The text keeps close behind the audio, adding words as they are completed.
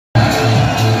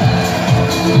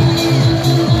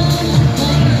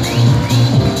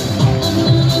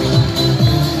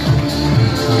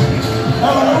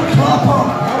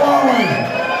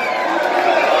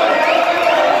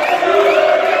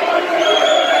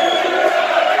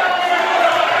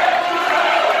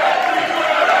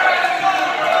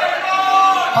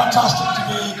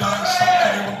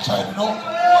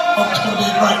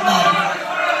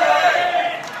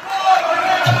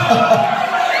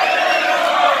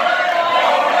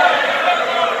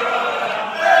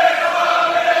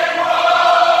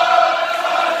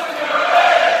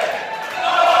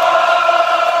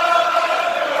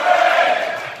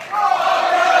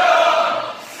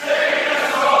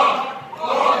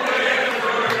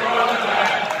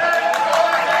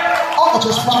I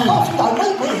just fuck off, you don't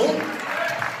need me here.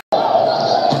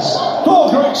 Oh,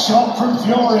 great shot from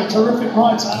Fury, terrific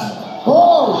right hand.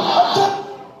 Oh!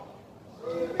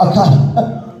 Okay.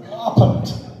 What happened?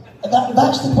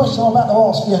 That's the question I'm about to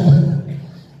ask you.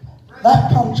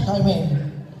 That punch came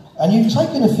in, and you've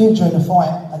taken a few during the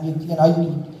fight, and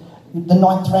the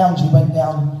 9th round you went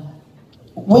down.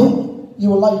 When you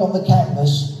were laid on the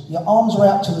canvas, your arms were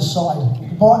out to the side. You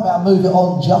can might about move it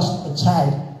on just a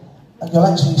tad, and you'll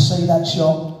actually see that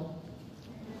shot,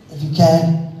 if you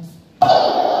can.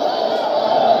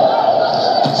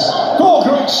 Oh,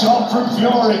 great shot from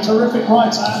Fury, terrific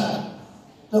right hand.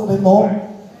 A little bit more.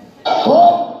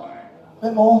 Oh, A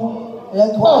bit more.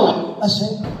 Yeah, oh. That's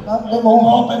it. No, a bit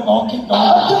more. A bit more, keep going.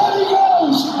 And there he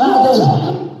goes! That'll do.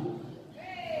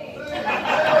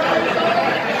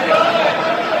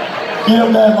 Get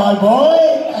up there, my boy.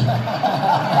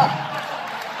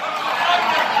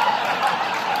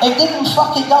 It didn't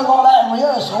fucking go like that in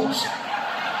rehearsals.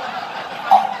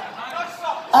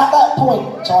 At that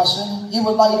point, Tyson, you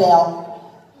were laid out.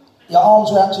 Your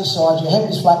arms were out to your side, your head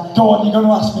was flat. Go on, you're going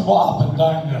to ask me what happened,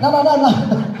 aren't you?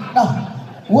 No.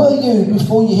 Were you,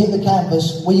 before you hit the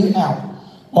canvas, were you out?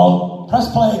 Well, press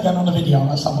play again on the video,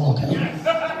 let's have a look at it. There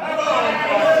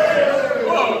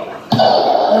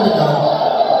we go.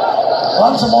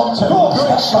 That's a 1-2. Oh,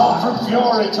 great shot from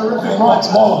Fury, terrific right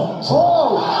wallet.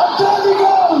 Oh, and there he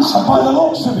goes! And by the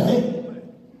looks of it,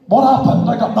 what happened?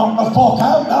 I got knocked the fuck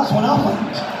out, that's what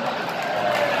happened.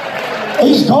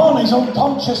 He's gone, he's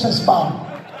unconscious, this man.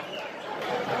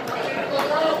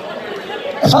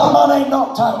 If that man ain't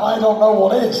knocked out, I don't know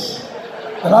what is.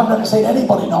 But I've never seen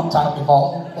anybody knocked out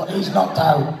before, but he's knocked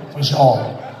out for sure.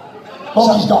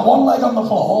 Look, he's got one leg on the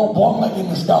floor, one leg in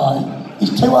the sky, his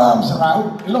 2 arms are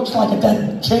out, he looks like a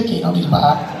dead chicken on his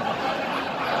back.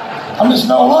 And there's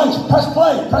no light. Press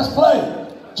play, press play.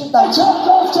 That's how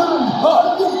goes down.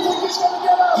 Look, you think he's going to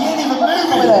get out? He ain't even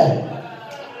moving. There.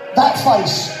 That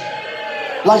face.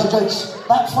 Ladies and gents,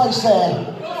 that face there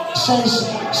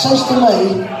says to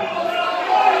me,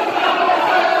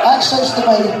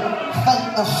 thank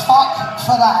the fuck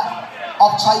for that.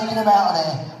 I've taken him out of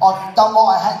there. I've done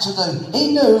what I had to do.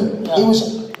 He knew he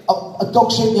was a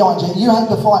dog shit behind you. You had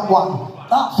the fight won.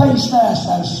 That face there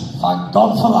says, thank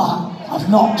God for that. I've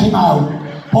knocked him out.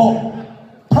 But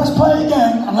press play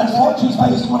again and let's watch his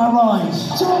face when I rise.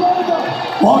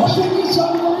 Watch.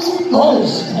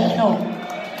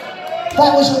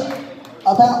 That was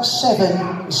about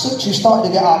 6 you started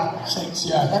to get up. 6,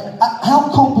 yeah. How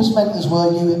compass mentors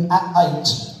were you at 8?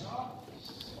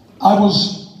 I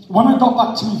was, when I got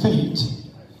back to my feet,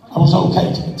 I was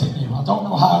okay to continue. I don't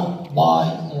know how,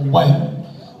 why, or when,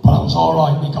 but I was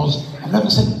alright because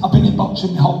I've been in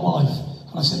boxing my whole life,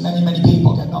 and I've seen many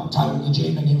people get knocked out in the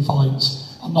gym and in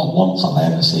fights, and not once have I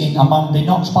ever seen a man be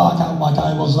knocked back out like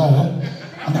I was there,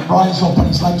 and then rise up and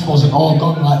his legs wasn't all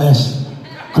gone like this.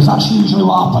 Because that's usually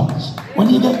what happens. When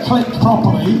you get clipped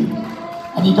properly,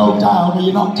 and you go down or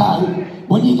you're knocked out,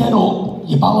 when you get up,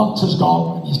 your balance has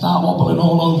gone, and you start wobbling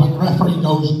all over, and the referee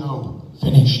goes, no,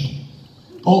 finished.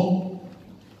 But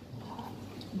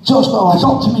just I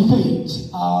got to my feet,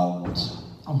 and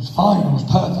I was fine, I was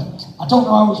perfect. I don't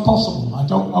know how it was possible, I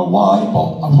don't know why,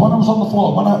 but when I was on the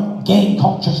floor, when I gained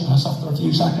consciousness after a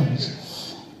few seconds,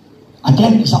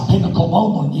 again, it's that pinnacle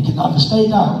moment. You can either stay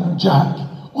down and jack,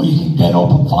 or you can get up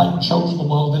and fight and show to the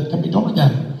world that it can be done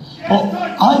again. But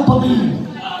I believe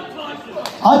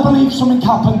something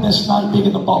happened this night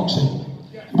bigger than boxing.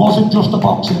 It wasn't just a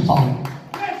boxing fight.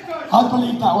 I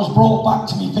believe that I was brought back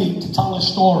to my feet to tell a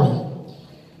story.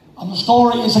 And the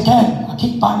story is, again, I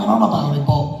keep banging on about it,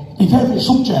 but my favourite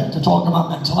subject to talk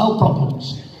about mental health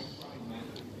problems.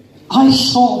 I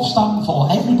sort of stand for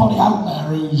everybody out there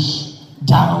who's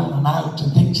down and out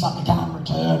and thinks that they can't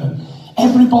return, and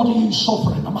everybody who's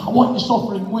suffering, no matter what you're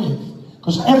suffering with,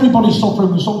 because everybody's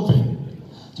suffering with something,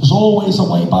 there's always a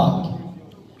way back.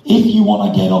 If you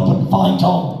want to get up and fight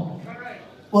on.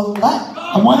 Well,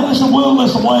 and where there's a will,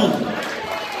 there's a way.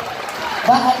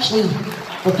 That actually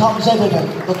becomes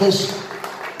evident because...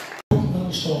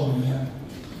 Another story, yeah.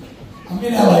 I'm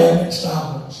in LA, I'm in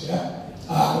Starbucks, yeah.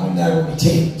 I'm in there with my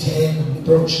team, and the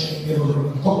brooch, and a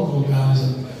couple of other guys,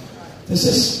 and there's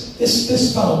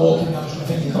this fella walking down, and I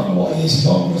think, I don't know what he is, he's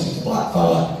homeless, he's a black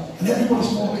fella, and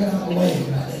everybody's walking out the way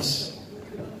like this.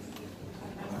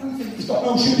 I don't think he's got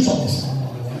no shoes on this time, by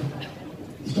the way.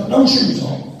 He's got no shoes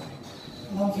on.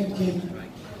 And I'm thinking,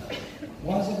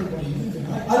 why is everybody moving?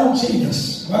 I don't see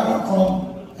this. Where I'm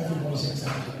from, everybody's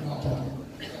excited, not a problem.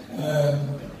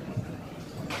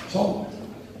 So,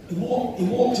 he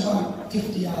walked about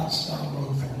 50 yards down the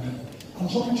road from me, and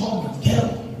someone told me, get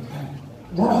up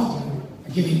and run after him.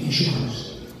 giving me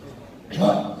shoes.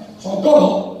 Right? So I got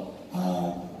up,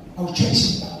 I was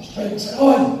chasing down the street and said,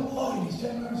 "Oi, he's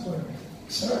 10 minutes away.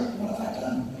 Sir, what have I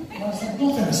done?" And I said,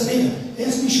 "Nothing." I said, "Here,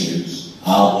 here's my shoes.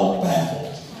 I'll walk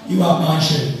barefoot. You have my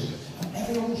shoes." And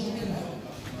everyone was looking at me.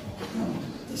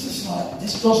 This is like,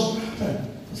 this doesn't happen.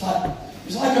 It's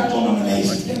like I've done an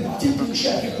amazing thing. I didn't really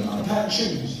share with them a pair of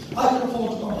shoes. I could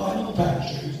afford to go and buy another pair of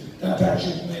shoes. Then a pair of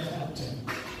shoes made helped him.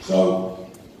 So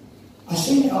I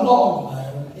seen it a lot over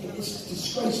there, and it's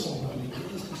disgraceful, really. It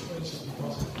is disgraceful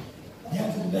because at the end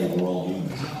of the day, we're all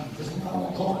humans. It doesn't matter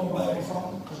what corner or where we're from,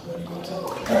 because we're going to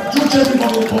judge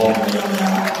everybody accordingly on the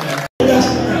out.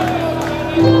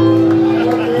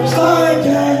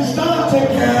 Start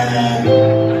again.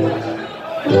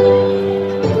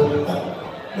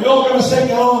 We're all going to sing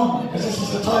along, because this is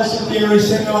the Tyson theory,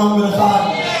 sing along with the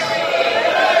fans.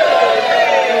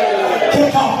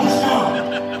 Kick off, let's go.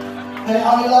 And it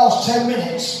only lasts 10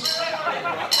 minutes.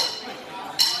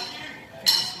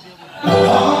 A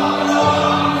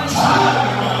long time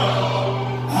ago,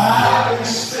 I can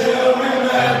still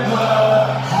remember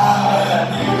how that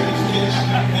music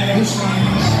makes me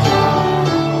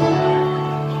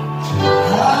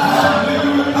I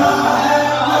knew I had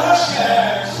my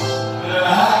chance, but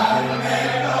I could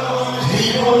make those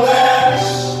people dance,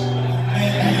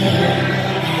 and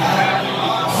be happy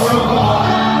for a while.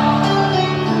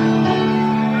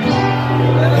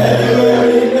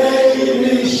 Everybody made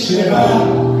me shiver,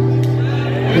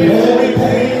 with every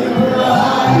pain from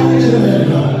behind to the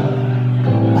door.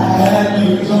 I had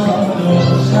news on the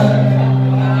doorstep,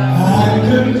 I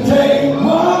couldn't take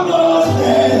one more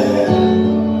step.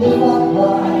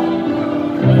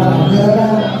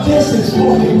 This is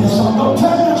fucking the song. Don't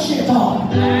turn that shit on.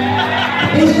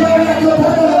 He's going like a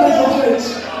pedal, little kids.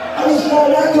 He's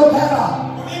going like a pedal.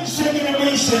 With him singing and me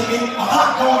singing, and that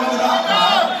going in the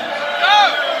background.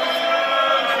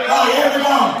 Right, here we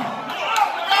go.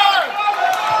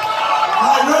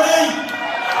 Right, ready?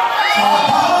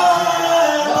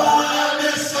 Bye,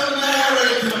 Miss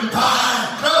American Pie.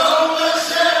 From the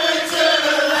Chevy to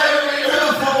the Larry,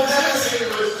 from the Tennessee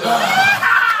was done.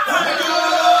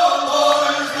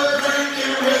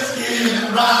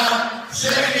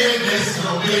 Singing, this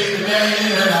will be the day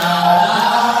that I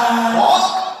walk.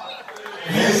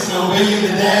 This will be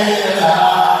the day that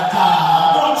I die.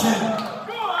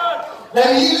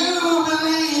 Then you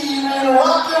believe in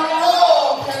rock and roll,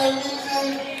 can music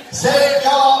save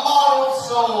your mortal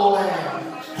soul? And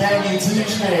can you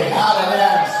teach me how to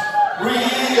dance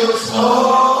real slow?